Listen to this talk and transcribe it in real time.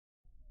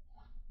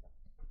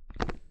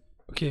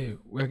Okay,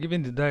 we are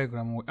given the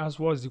diagram. We ask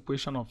what's the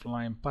equation of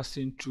line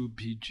passing through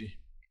BG.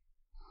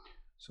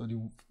 So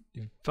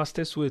the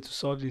fastest way to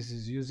solve this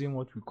is using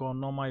what we call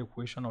normal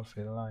equation of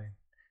a line,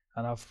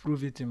 and I've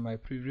proved it in my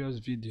previous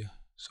video.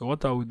 So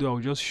what I will do, I will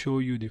just show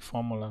you the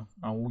formula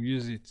and we'll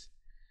use it.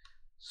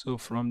 So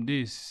from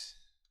this,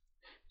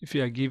 if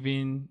you are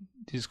given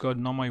this is called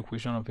normal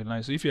equation of a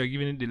line. So if you are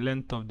given the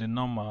length of the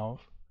normal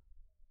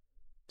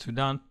to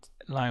that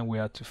line, we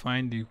are to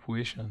find the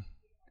equation.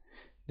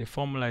 The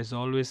formula is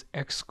always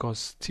x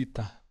cos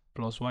theta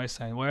plus y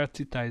sine, where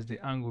theta is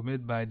the angle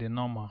made by the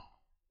normal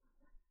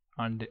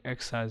and the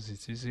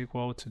x-axis is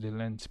equal to the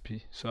length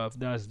p. So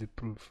that's the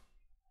proof.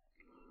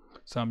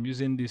 So I'm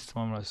using these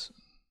formulas,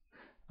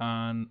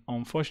 and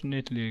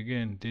unfortunately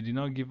again they did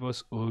not give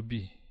us OB,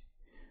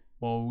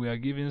 but we are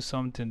given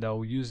something that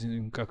we use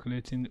in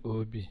calculating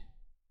OB.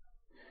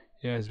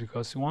 Yes,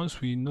 because once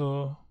we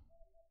know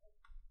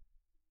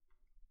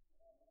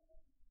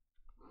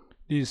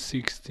this is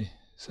 60,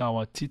 so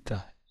our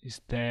theta is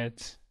 30.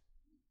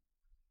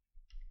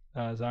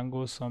 That's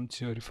angle sum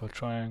theory for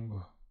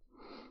triangle,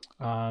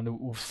 and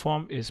we'll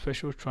form a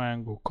special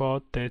triangle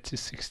called 30,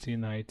 60,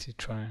 90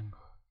 triangle.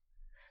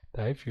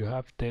 That if you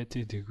have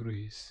 30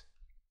 degrees,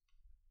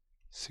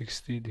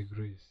 60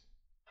 degrees,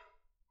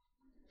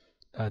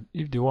 that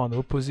if the one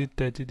opposite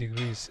 30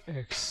 degrees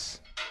x,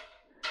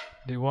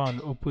 the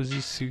one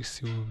opposite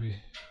 60 will be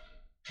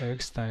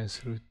x times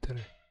root 3,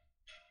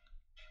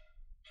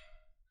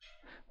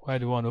 while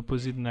the one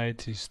opposite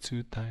 90 is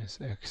 2 times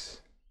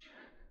x.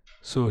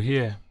 So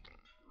here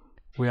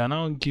we are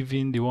now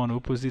giving the one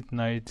opposite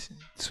 90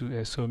 to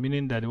x, so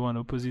meaning that the one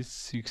opposite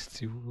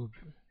 60 will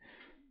be,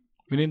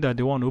 meaning that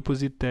the one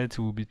opposite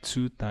 30 will be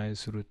 2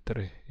 times root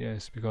 3.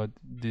 Yes, because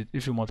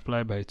if you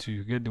multiply by 2,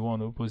 you get the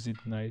one opposite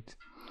 90.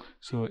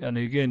 So, and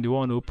again, the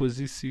one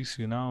opposite 6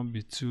 will now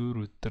be 2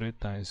 root 3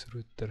 times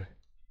root 3,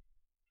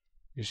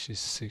 which is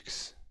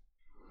 6.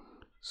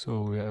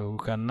 So we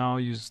can now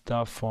use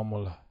that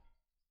formula.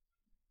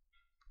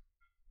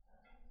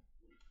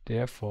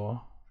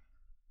 Therefore,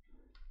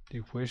 the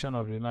equation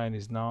of the line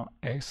is now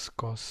x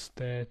cos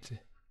 30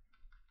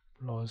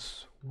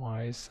 plus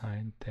y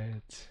sin 30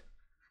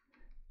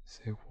 is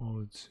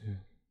equal to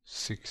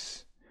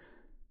 6.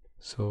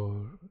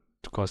 So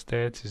cos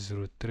 30 is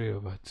root 3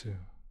 over 2.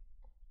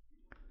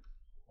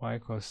 Y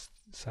cos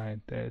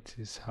sin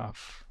 30 is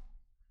half.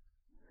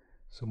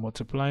 So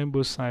multiplying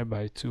both sides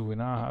by 2, we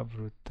now have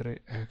root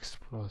 3x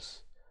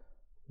plus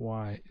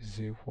y is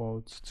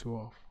equal to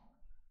 12.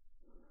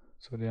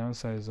 So the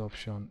answer is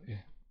option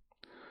A.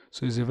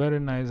 So it's a very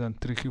nice and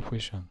tricky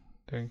question.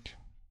 Thank you.